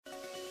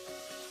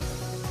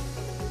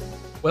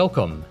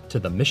Welcome to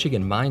the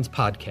Michigan Minds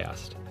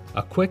Podcast,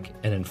 a quick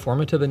and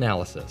informative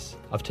analysis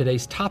of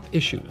today's top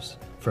issues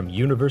from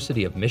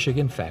University of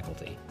Michigan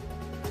faculty.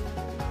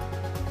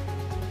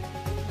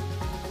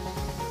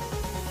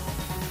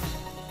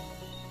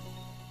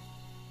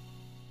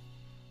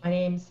 My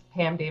name's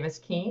Pam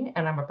Davis-Keene,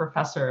 and I'm a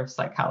professor of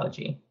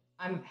psychology.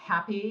 I'm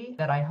happy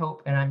that I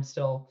hope, and I'm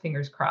still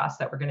fingers crossed,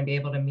 that we're going to be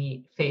able to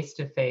meet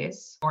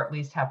face-to-face, or at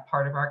least have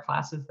part of our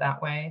classes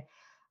that way.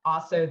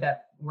 Also,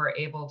 that we're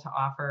able to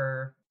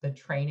offer the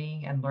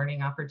training and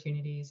learning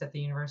opportunities at the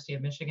University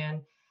of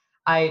Michigan.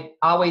 I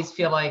always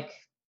feel like,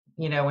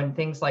 when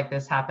things like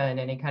this happen,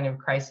 any kind of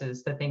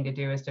crisis, the thing to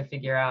do is to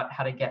figure out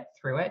how to get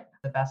through it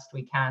the best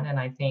we can. And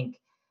I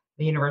think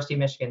the University of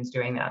Michigan is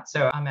doing that.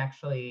 So I'm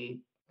actually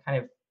kind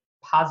of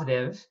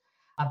positive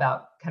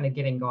about kind of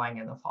getting going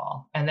in the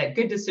fall, and that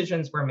good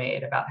decisions were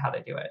made about how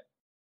to do it.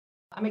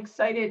 I'm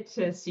excited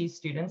to see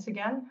students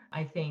again.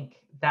 I think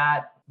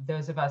that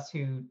those of us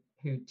who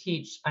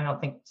teach,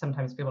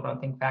 sometimes people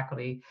don't think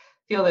faculty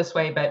feel this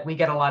way, but we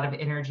get a lot of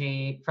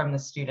energy from the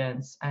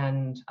students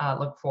and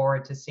look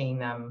forward to seeing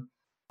them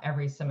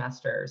every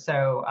semester.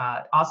 So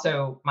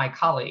also my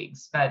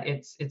colleagues, but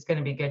it's going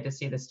to be good to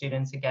see the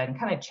students again,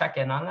 kind of check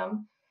in on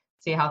them,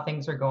 see how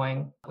things are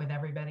going with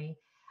everybody.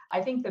 I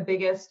think the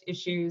biggest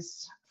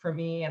issues for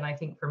me, and I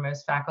think for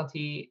most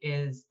faculty,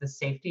 is the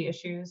safety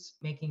issues,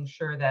 making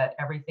sure that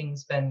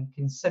everything's been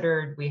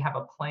considered. We have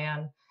a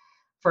plan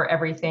for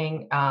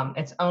everything.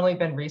 It's only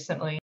been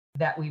recently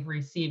that we've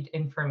received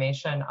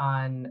information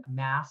on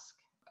masks.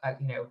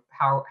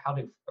 How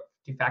do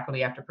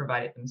faculty have to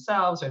provide it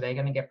themselves? Are they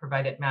going to get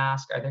provided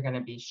masks? Are there going to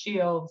be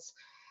shields?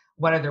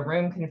 What are the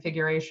room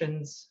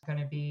configurations going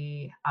to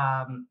be?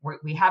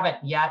 We haven't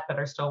yet, but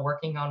are still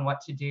working on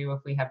what to do if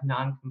we have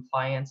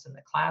non-compliance in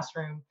the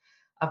classroom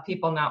of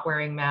people not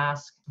wearing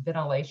masks.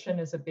 Ventilation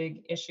is a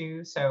big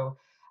issue. So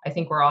I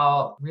think we're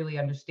all really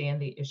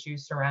understand the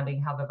issues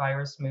surrounding how the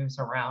virus moves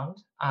around.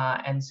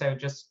 And so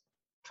just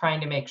trying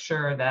to make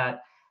sure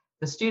that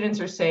the students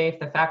are safe,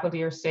 the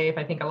faculty are safe.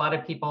 I think a lot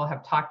of people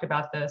have talked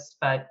about this,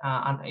 but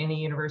on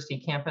any university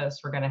campus,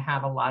 we're going to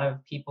have a lot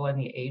of people in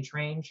the age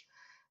range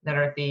that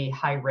are at the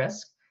high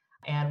risk.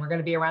 And we're going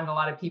to be around a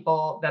lot of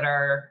people that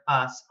are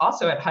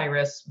also at high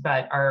risk,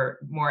 but are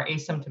more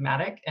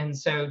asymptomatic. And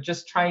so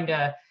just trying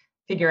to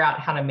figure out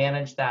how to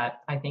manage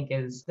that, I think,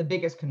 is the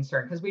biggest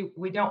concern, because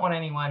we don't want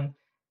anyone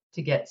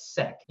to get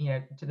sick,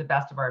 to the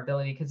best of our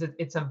ability, because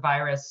it's a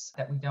virus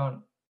that we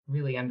don't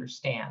really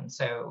understand.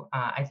 So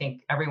I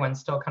think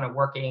everyone's still kind of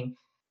working,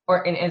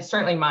 and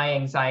certainly my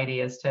anxiety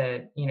is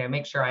to,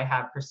 make sure I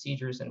have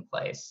procedures in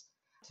place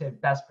to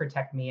best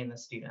protect me and the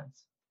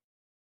students.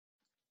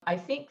 I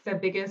think the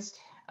biggest,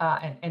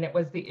 and it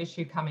was the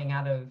issue coming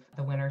out of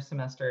the winter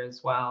semester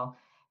as well,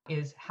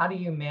 is how do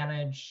you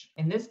manage,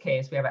 in this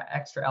case, we have an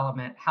extra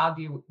element, how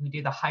do we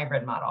do the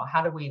hybrid model?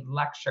 How do we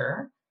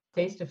lecture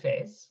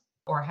face-to-face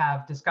or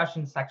have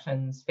discussion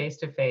sections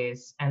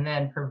face-to-face and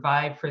then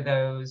provide for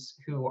those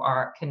who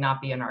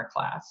cannot be in our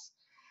class?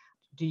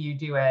 Do you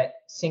do it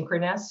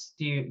synchronous?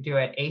 Do you do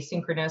it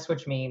asynchronous,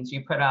 which means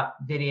you put up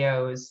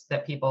videos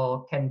that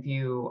people can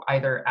view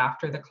either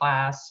after the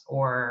class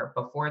or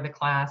before the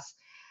class?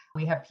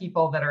 We have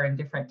people that are in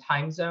different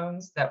time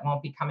zones that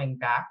won't be coming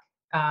back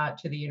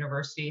to the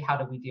university. How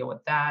do we deal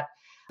with that?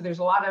 There's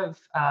a lot of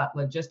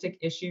logistic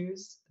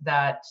issues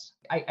that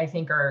I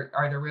think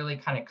are the really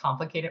kind of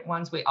complicated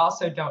ones. We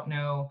also don't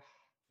know,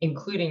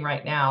 including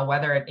right now,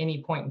 whether at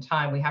any point in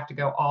time we have to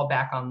go all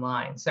back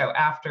online. So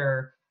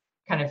after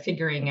kind of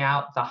figuring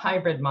out the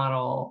hybrid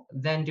model,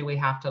 then do we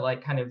have to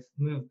kind of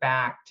move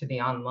back to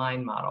the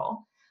online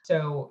model?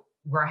 So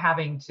we're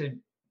having to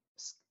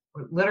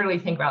literally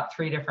think about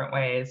 3 different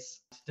ways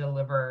to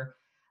deliver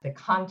the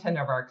content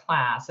of our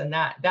class. And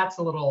that's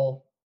a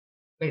little,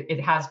 it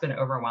has been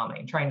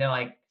overwhelming trying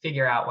to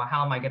figure out, well,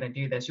 how am I going to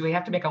do this? We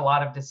have to make a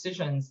lot of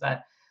decisions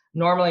that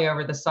normally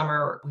over the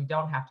summer we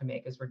don't have to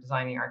make as we're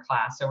designing our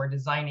class. So we're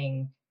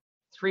designing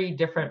 3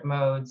 different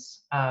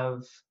modes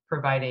of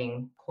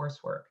providing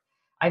coursework.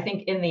 I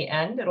think in the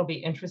end, it'll be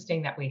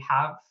interesting that we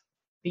have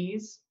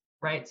these,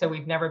 right? So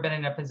we've never been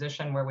in a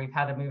position where we've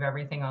had to move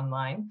everything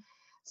online.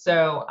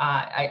 So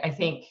I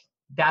think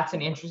that's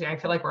an interesting, I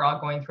feel like we're all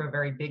going through a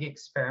very big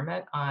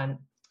experiment on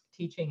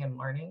teaching and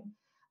learning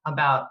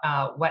about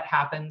what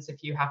happens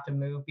if you have to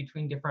move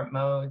between different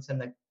modes and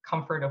the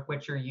comfort of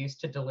which you're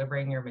used to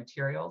delivering your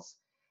materials.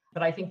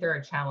 But I think there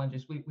are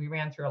challenges. We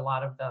ran through a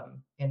lot of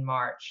them in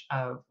March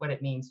of what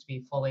it means to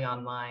be fully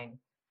online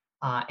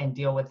and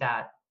deal with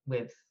that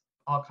with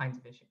all kinds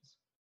of issues.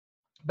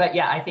 But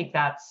yeah, I think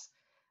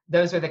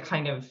those are the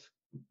kind of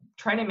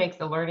trying to make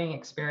the learning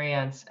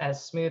experience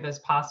as smooth as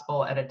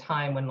possible at a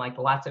time when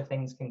lots of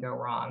things can go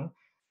wrong.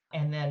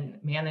 And then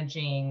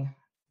managing,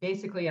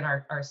 basically in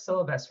our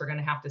syllabus, we're going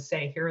to have to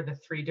say, here are the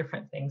 3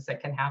 different things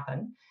that can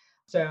happen.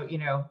 So,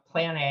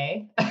 plan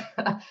A,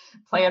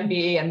 plan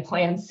B, and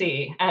plan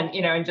C.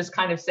 And just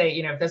kind of say,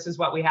 if this is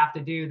what we have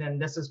to do, then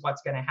this is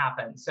what's going to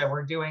happen. So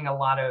we're doing a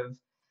lot of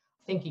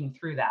thinking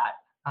through that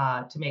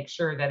to make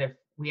sure that if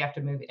we have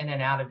to move in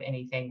and out of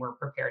anything, we're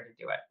prepared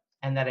to do it,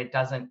 and that it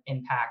doesn't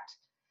impact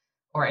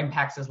or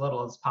impacts as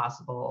little as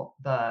possible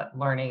the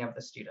learning of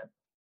the student.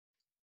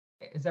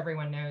 As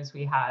everyone knows,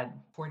 we had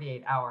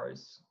 48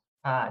 hours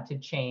to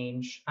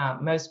change.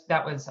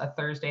 That was a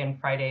Thursday and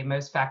Friday.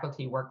 Most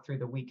faculty worked through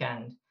the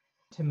weekend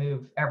to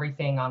move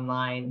everything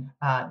online.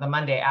 The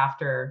Monday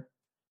after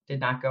did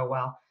not go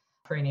well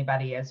for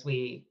anybody, as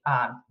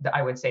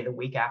I would say the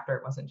week after,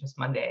 it wasn't just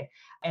Monday.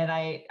 And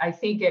I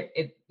think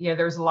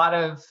there was a lot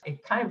of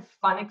kind of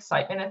fun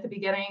excitement at the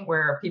beginning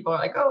where people are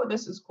like, oh,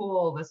 this is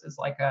cool. This is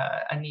like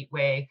a neat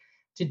way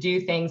to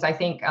do things. I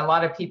think a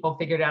lot of people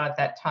figured out at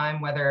that time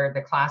whether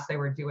the class they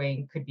were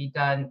doing could be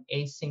done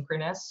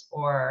asynchronous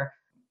or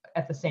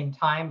at the same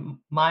time.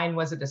 Mine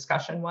was a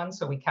discussion one,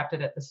 so we kept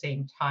it at the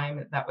same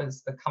time. That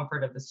was the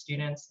comfort of the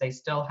students. They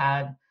still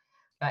had,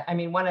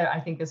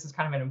 I think this is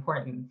kind of an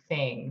important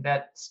thing,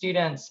 that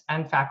students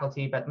and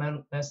faculty, but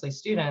mostly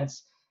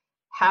students,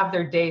 have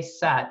their day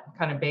set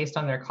kind of based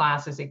on their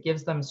classes. It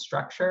gives them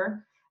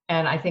structure.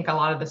 And I think a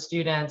lot of the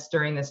students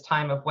during this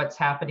time of what's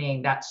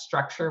happening, that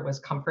structure was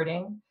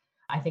comforting.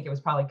 I think it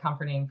was probably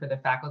comforting for the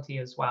faculty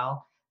as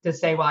well to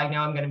say, well, I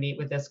know I'm going to meet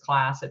with this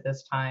class at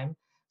this time.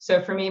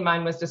 So for me,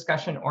 mine was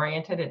discussion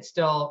oriented. It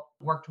still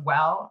worked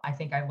well. I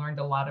think I learned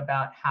a lot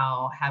about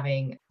how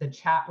having the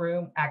chat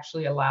room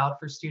actually allowed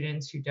for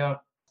students who don't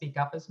speak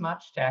up as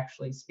much to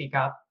actually speak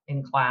up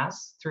in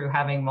class through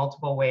having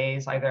multiple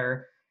ways,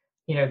 either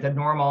the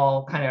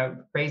normal kind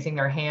of raising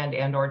their hand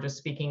and or just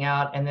speaking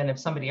out. And then if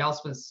somebody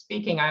else was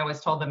speaking, I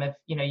always told them, if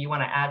you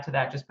want to add to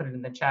that, just put it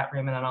in the chat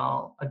room and then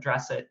I'll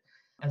address it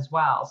as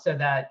well. So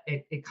that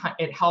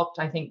it helped,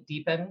 I think,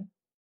 deepen.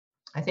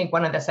 I think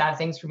one of the sad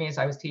things for me is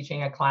I was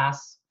teaching a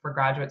class for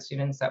graduate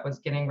students that was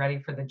getting ready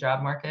for the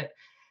job market.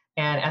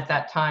 And at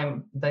that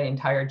time, the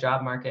entire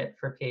job market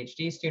for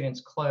PhD students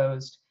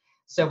closed.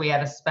 So we had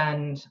to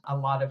spend a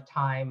lot of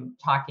time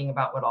talking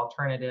about what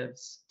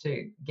alternatives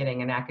to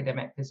getting an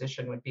academic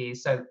position would be.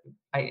 So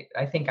I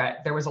think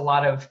there was a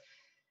lot of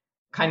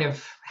kind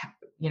of,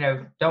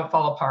 don't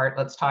fall apart.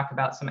 Let's talk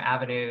about some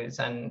avenues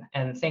and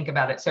think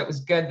about it. So it was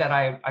good that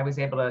I was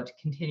able to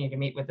continue to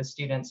meet with the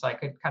students so I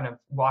could kind of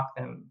walk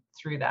them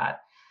through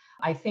that.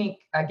 I think,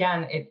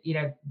 again,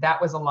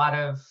 that was a lot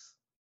of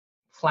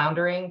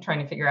floundering, trying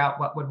to figure out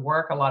what would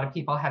work. A lot of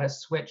people had to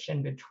switch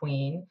in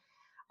between.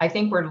 I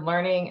think we're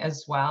learning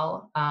as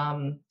well,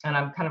 and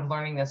I'm kind of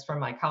learning this from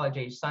my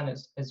college-age son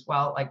as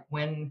well, like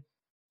when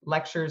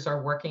lectures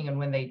are working and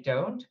when they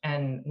don't,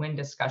 and when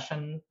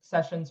discussion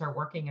sessions are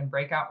working in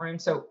breakout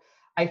rooms. So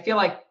I feel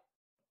like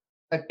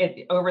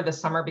over the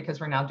summer, because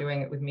we're now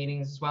doing it with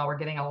meetings as well, we're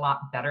getting a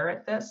lot better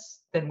at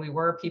this than we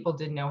were. People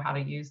didn't know how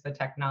to use the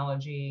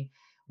technology.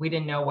 We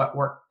didn't know what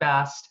worked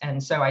best.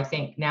 And so I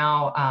think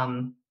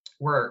now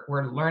we're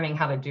learning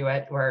how to do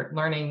it. We're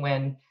learning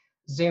when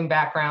Zoom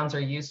backgrounds are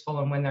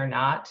useful and when they're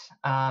not,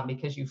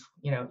 because you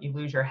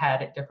lose your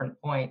head at different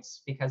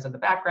points because of the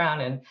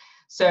background. And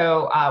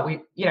so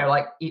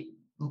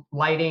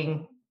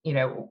lighting,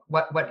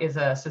 what is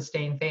a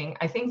sustained thing.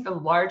 I think the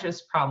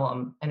largest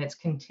problem, and it's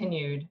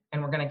continued,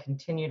 and we're going to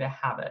continue to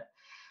have it,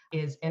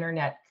 is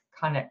internet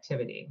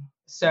connectivity.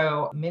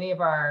 So many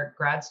of our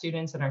grad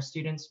students and our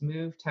students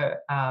move to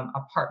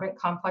apartment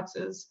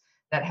complexes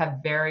that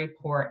have very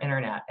poor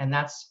internet, and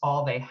that's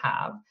all they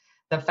have.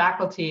 The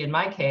faculty, in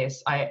my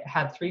case, I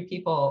had 3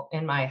 people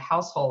in my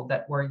household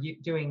that were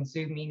doing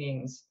Zoom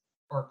meetings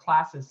or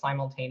classes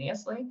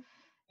simultaneously.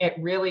 It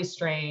really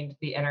strained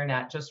the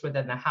internet just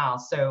within the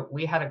house. So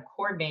we had to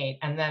coordinate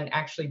and then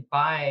actually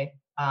buy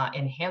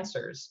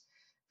enhancers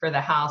for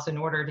the house in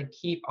order to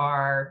keep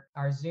our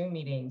Zoom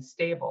meetings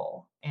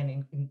stable,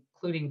 and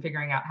including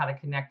figuring out how to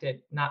connect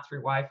it, not through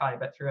Wi-Fi,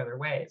 but through other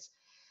ways.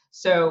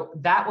 So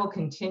that will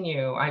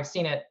continue. I've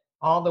seen it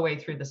all the way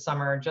through the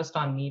summer, just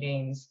on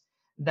meetings,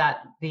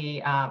 that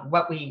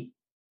what we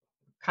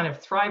kind of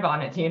thrive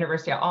on at the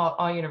university,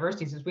 all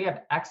universities, is we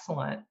have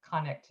excellent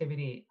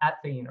connectivity at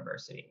the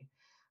university.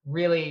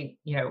 Really,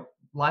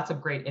 lots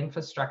of great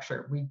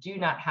infrastructure. We do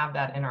not have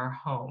that in our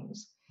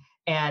homes.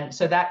 And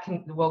so that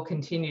will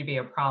continue to be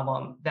a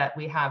problem, that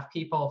we have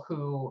people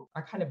who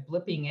are kind of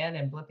blipping in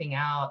and blipping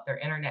out. Their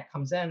internet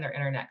comes in, their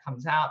internet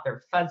comes out,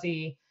 they're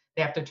fuzzy.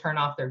 They have to turn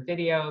off their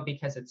video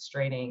because it's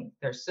straining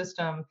their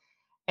system.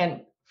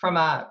 And from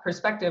a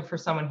perspective for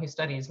someone who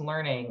studies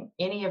learning,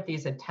 any of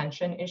these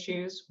attention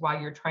issues while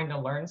you're trying to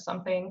learn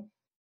something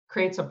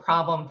creates a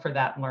problem for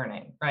that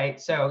learning,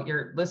 right? So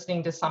you're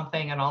listening to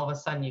something and all of a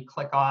sudden you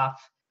click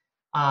off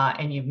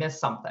and you miss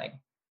something,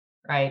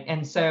 right?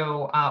 And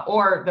so,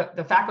 or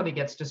the faculty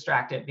gets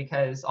distracted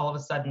because all of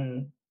a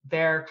sudden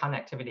their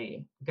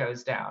connectivity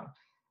goes down.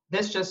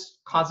 This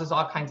just causes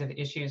all kinds of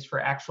issues for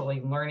actually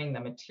learning the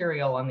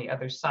material on the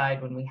other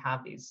side when we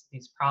have these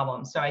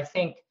problems. So I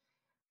think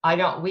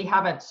we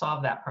haven't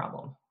solved that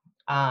problem.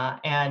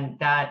 And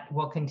that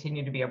will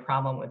continue to be a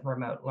problem with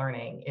remote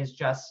learning, is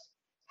just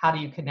how do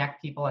you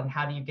connect people and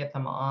how do you get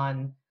them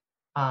on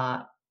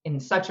in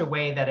such a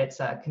way that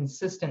it's a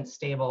consistent,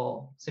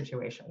 stable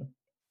situation.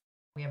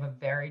 We have a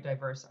very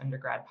diverse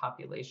undergrad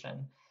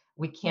population.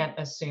 we can't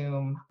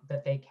assume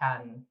that they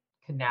can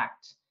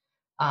connect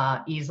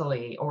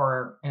easily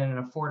or in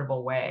an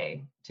affordable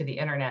way to the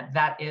internet.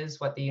 That is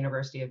what the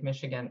University of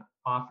Michigan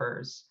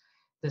offers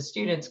the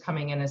students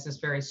coming in, as this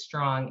very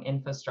strong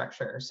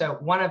infrastructure. So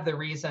one of the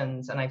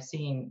reasons, and I've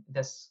seen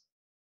this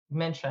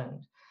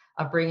mentioned,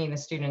 of bringing the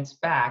students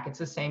back, it's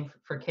the same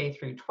for K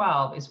through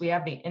 12, is we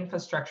have the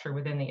infrastructure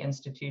within the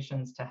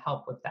institutions to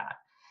help with that.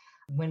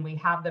 When we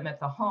have them at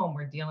the home,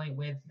 we're dealing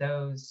with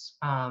those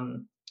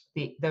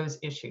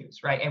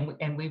issues, right?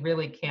 And we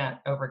really can't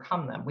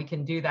overcome them. We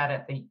can do that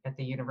at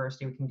the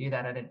university. We can do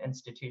that at an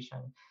institution.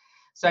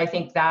 So I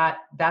think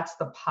that's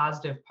the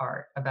positive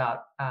part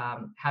about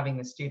having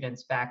the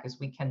students back, is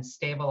we can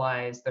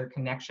stabilize their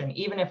connection,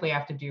 even if we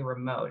have to do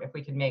remote. If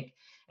we can make,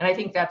 and I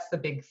think that's the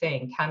big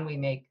thing, can we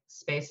make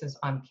spaces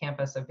on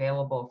campus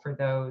available for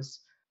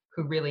those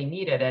who really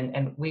need it?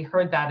 And we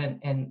heard that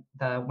in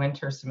the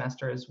winter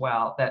semester as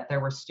well, that there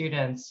were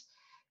students,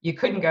 you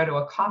couldn't go to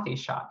a coffee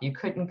shop, you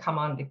couldn't come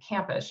onto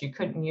campus, you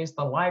couldn't use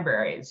the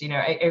libraries,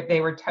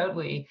 they were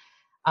totally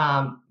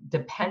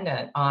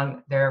dependent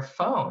on their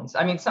phones.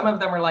 I mean, some of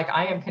them were like,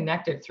 I am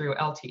connected through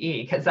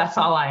LTE because that's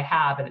all I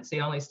have and it's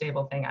the only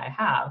stable thing I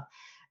have.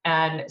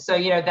 And so,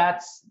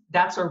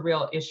 that's a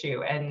real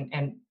issue,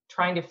 and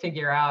trying to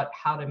figure out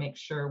how to make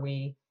sure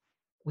we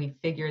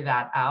figure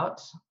that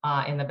out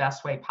in the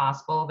best way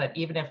possible, that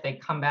even if they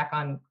come back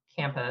on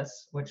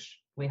campus, which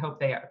we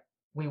hope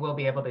we will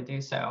be able to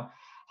do so,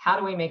 how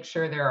do we make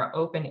sure there are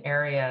open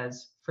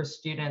areas for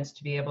students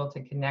to be able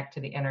to connect to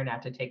the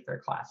internet to take their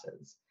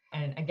classes?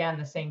 And again,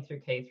 the same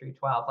through K through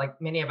 12. Like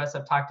many of us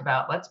have talked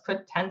about, let's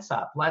put tents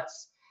up.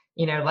 Let's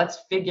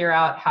figure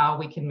out how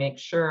we can make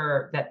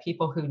sure that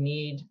people who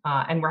need,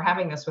 and we're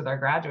having this with our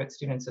graduate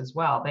students as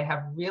well, they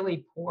have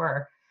really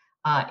poor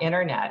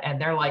internet. And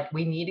they're like,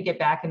 we need to get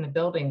back in the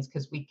buildings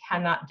because we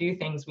cannot do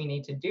things we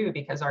need to do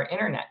because our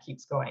internet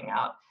keeps going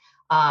out.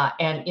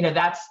 And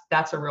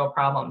that's a real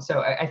problem.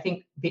 So I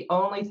think the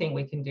only thing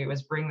we can do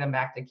is bring them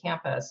back to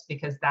campus,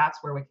 because that's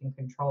where we can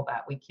control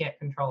that. We can't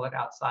control it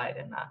outside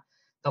in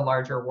the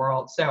larger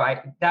world. So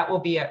that will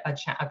be a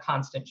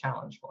constant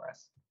challenge for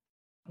us.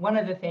 One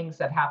of the things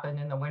that happened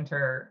in the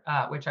winter,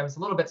 which I was a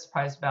little bit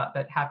surprised about,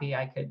 but happy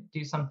I could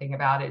do something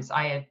about, is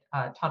I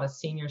had taught a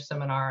senior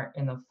seminar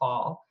in the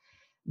fall.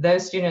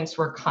 Those students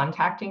were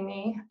contacting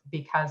me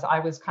because I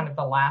was kind of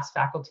the last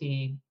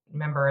faculty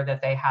member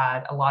that they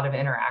had a lot of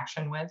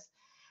interaction with.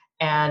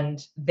 And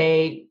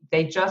they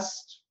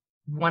just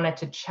wanted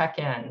to check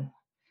in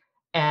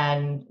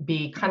and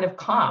be kind of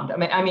calmed.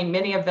 I mean,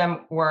 many of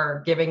them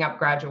were giving up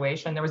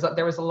graduation. There was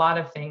a lot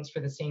of things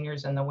for the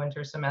seniors in the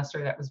winter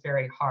semester that was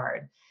very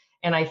hard.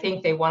 And I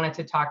think they wanted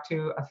to talk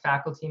to a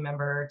faculty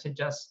member to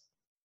just,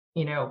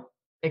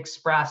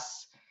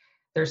 express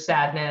their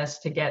sadness,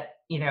 to get,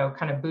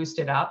 kind of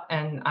boosted up.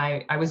 And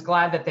I was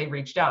glad that they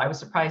reached out. I was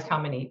surprised how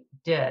many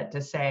did,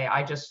 to say,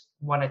 I just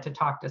wanted to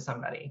talk to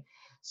somebody.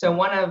 So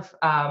one of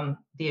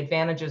the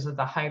advantages of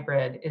the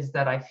hybrid is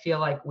that I feel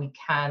like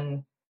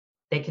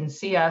they can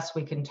see us,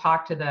 we can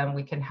talk to them,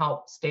 we can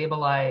help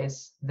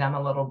stabilize them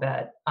a little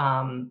bit.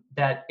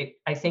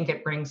 I think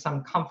it brings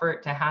some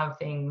comfort to have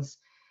things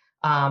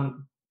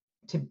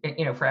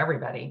for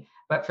everybody,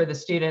 but for the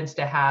students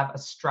to have a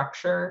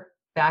structure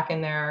back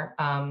in their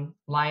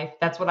life.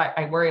 That's what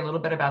I worry a little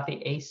bit about,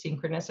 the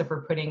asynchronous. If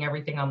we're putting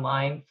everything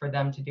online for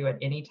them to do at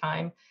any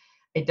time,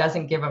 it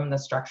doesn't give them the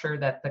structure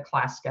that the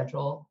class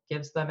schedule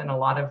gives them. And a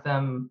lot of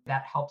them,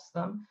 that helps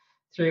them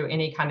through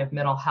any kind of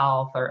mental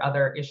health or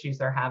other issues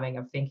they're having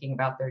of thinking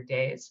about their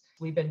days.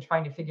 We've been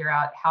trying to figure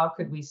out how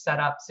could we set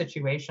up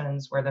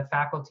situations where the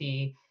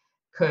faculty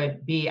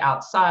could be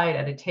outside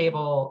at a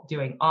table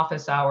doing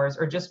office hours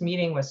or just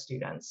meeting with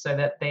students, so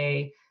that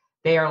they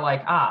are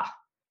like,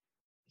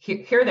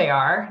 here they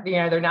are,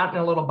 they're not in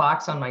a little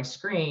box on my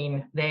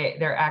screen,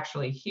 they're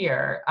actually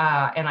here.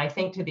 And I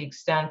think to the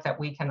extent that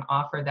we can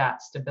offer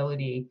that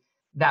stability,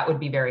 that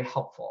would be very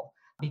helpful.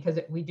 Because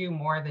we do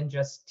more than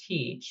just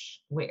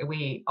teach.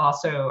 We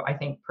also, I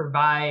think,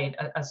 provide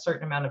a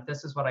certain amount of,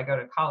 this is what I go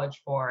to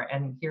college for,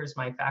 and here's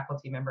my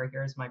faculty member,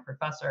 here's my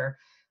professor.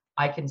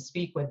 I can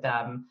speak with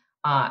them.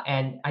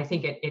 And I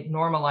think it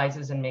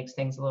normalizes and makes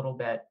things a little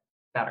bit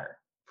better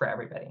for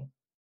everybody.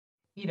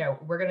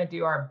 We're going to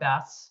do our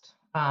best.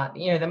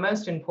 The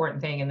most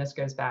important thing, and this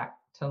goes back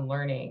to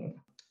learning,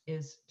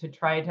 is to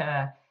try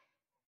to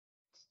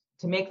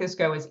make this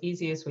go as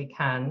easy as we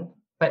can,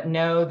 but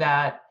know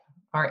that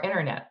our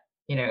internet,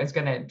 is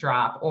going to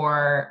drop.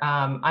 Or,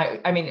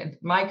 I mean,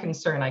 my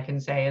concern, I can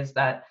say, is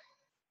that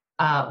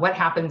what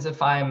happens if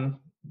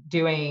I'm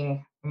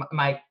doing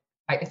I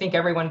think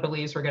everyone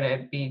believes we're going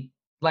to be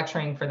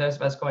lecturing, for those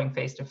of us going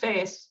face to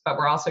face, but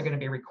we're also going to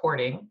be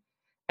recording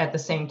at the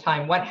same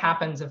time. What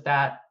happens if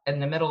that, in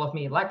the middle of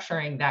me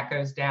lecturing, that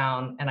goes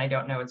down and I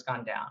don't know it's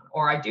gone down?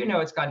 Or I do know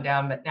it's gone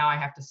down, but now I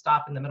have to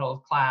stop in the middle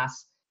of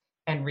class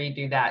and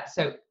redo that.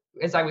 So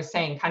as I was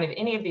saying, kind of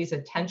any of these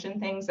attention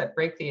things that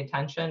break the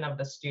attention of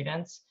the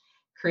students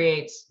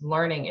creates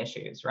learning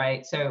issues,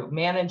 right? So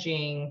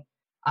managing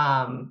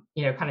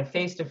kind of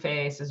face to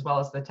face as well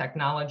as the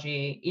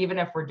technology. Even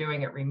if we're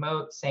doing it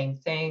remote, same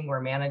thing.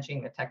 We're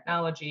managing the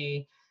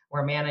technology.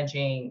 We're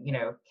managing,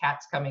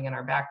 cats coming in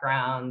our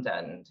background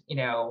and,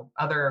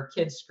 other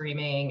kids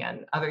screaming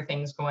and other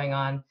things going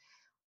on.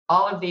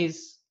 All of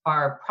these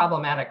are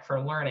problematic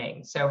for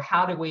learning. So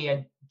how do we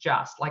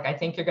adjust? Like, I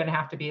think you're going to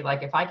have to be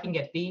like, if I can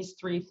get these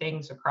 3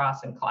 things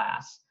across in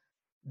class,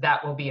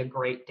 that will be a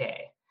great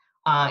day.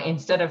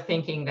 Instead of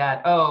thinking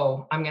that,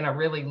 oh, I'm going to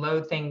really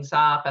load things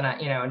up and,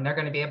 and they're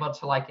going to be able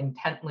to like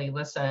intently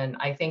listen.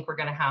 I think we're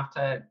going to have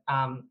to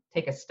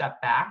take a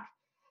step back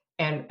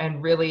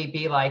and really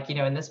be like,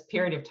 in this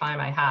period of time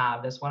I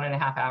have, this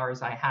 1.5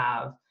 hours I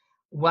have,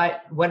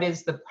 what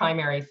is the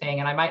primary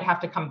thing? And I might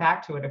have to come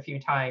back to it a few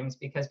times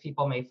because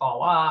people may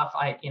fall off.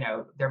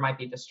 There might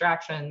be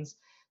distractions.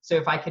 So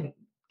if I can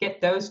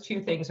get those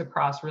 2 things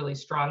across really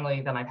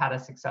strongly, then I've had a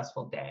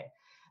successful day.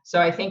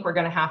 So I think we're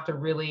going to have to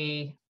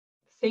really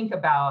think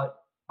about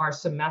our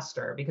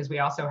semester, because we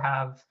also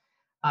have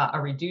a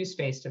reduced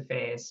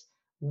face-to-face.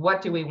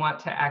 What do we want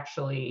to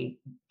actually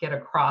get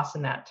across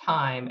in that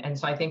time? And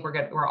so I think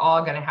we're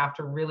all going to have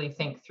to really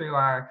think through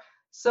our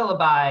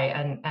syllabi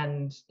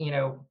and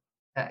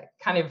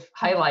kind of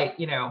highlight,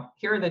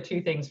 here are the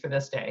 2 things for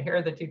this day. Here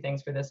are the 2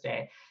 things for this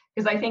day.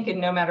 Because I think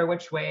no matter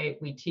which way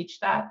we teach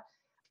that,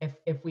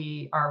 if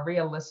we are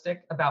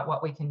realistic about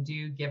what we can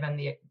do given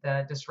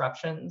the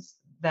disruptions,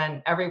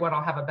 then everyone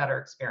will have a better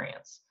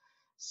experience.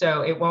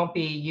 So it won't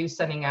be you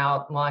sending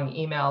out long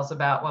emails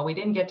about, well, we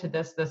didn't get to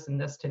this,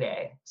 and this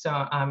today, so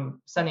I'm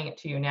sending it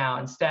to you now.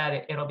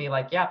 Instead, it'll be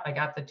like, yep, I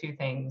got the 2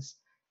 things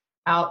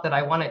out that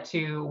I wanted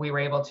to. We were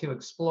able to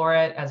explore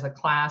it as a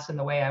class in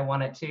the way I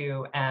wanted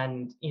to.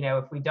 And,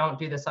 if we don't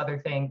do this other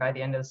thing by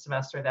the end of the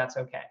semester, that's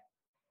okay,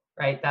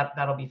 right?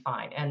 That'll be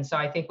fine. And so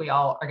I think we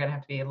all are going to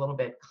have to be a little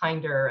bit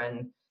kinder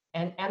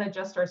and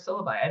adjust our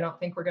syllabi. I don't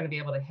think we're going to be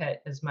able to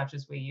hit as much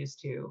as we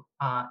used to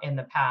in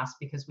the past,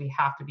 because we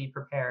have to be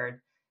prepared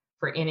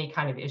for any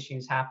kind of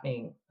issues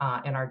happening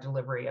in our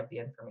delivery of the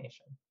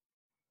information.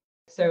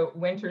 So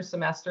winter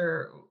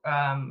semester,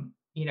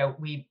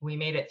 we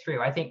made it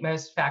through. I think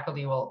most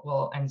faculty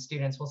will and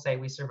students will say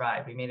we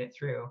survived. We made it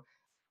through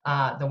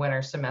the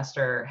winter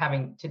semester,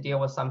 having to deal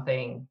with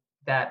something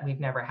that we've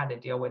never had to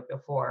deal with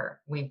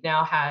before. We've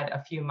now had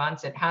a few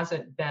months. It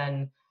hasn't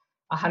been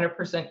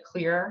 100%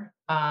 clear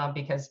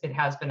because it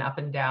has been up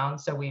and down.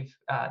 So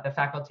the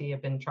faculty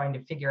have been trying to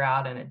figure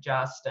out and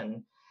adjust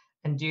and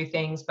do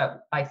things,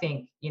 but I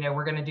think,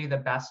 we're going to do the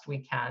best we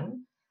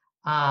can.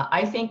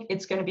 I think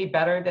it's going to be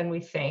better than we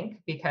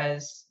think,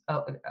 because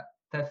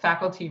the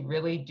faculty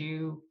really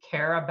do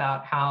care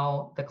about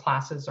how the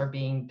classes are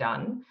being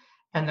done,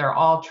 and they're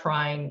all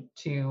trying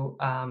to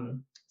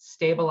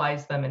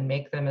stabilize them and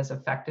make them as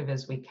effective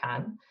as we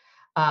can,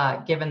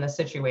 given the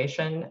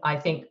situation. I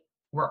think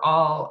we're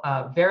all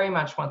very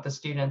much want the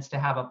students to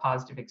have a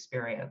positive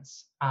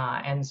experience.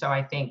 And so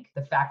I think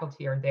the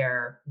faculty are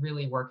there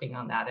really working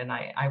on that. And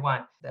I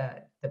want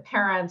the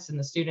parents and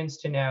the students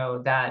to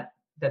know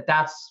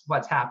that's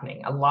what's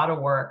happening. A lot of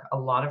work, a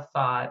lot of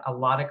thought, a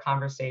lot of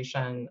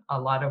conversation,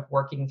 a lot of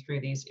working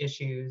through these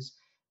issues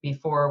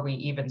before we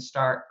even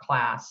start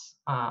class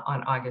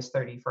on August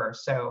 31st.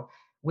 So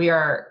we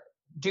are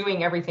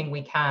doing everything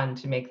we can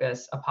to make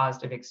this a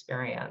positive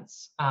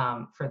experience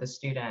for the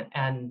student.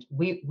 And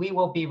we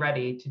will be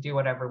ready to do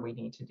whatever we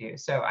need to do.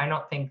 So I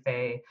don't think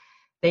they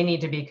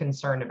need to be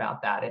concerned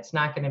about that. It's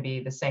not going to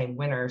be the same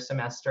winter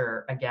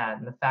semester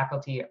again. The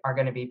faculty are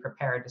going to be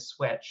prepared to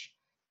switch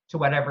to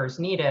whatever's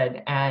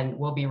needed, and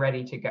we'll be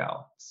ready to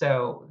go.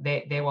 So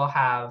they will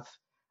have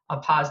a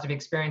positive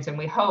experience, and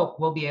we hope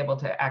we'll be able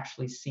to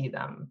actually see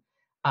them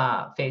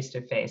face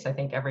to face. I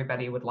think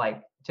everybody would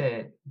like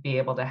to be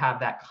able to have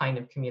that kind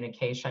of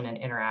communication and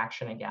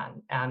interaction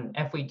again. And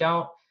if we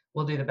don't,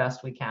 we'll do the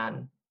best we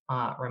can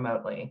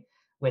remotely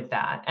with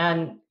that.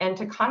 And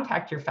to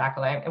contact your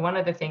faculty. And one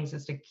of the things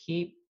is to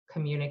keep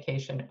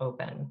communication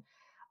open.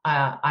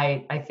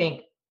 I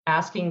think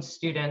asking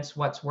students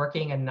what's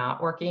working and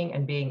not working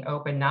and being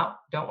open,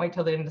 don't wait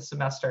till the end of the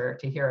semester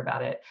to hear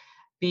about it.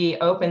 Be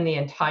open the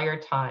entire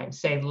time.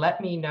 Say,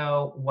 let me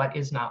know what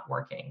is not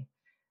working,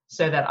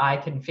 so that I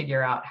can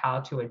figure out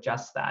how to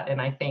adjust that. And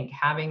I think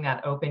having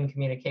that open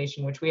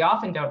communication, which we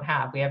often don't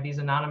have, we have these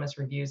anonymous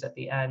reviews at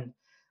the end,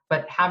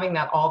 but having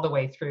that all the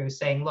way through,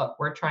 saying, look,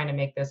 we're trying to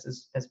make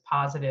this as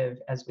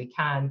positive as we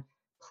can.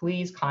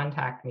 Please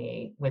contact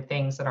me with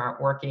things that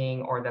aren't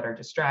working or that are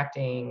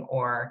distracting,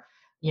 or,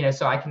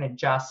 so I can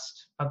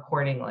adjust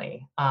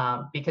accordingly,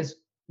 because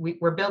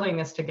we're building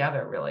this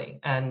together, really.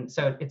 And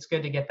so it's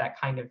good to get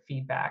that kind of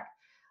feedback.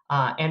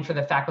 And for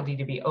the faculty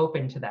to be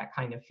open to that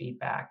kind of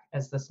feedback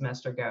as the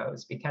semester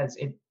goes, because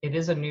it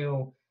is a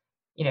new,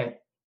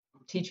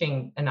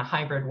 teaching in a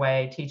hybrid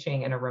way,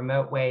 teaching in a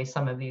remote way,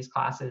 some of these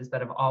classes that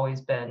have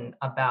always been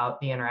about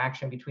the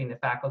interaction between the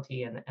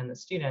faculty and the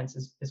students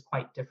is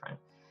quite different.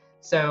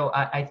 So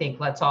I think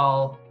let's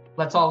all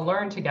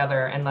learn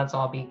together, and let's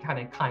all be kind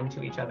of kind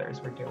to each other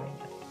as we're doing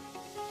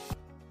it.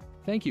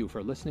 Thank you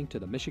for listening to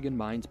the Michigan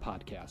Minds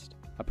podcast,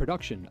 a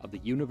production of the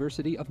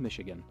University of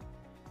Michigan.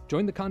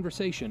 Join the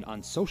conversation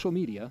on social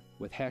media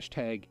with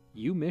hashtag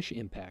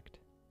UMichImpact.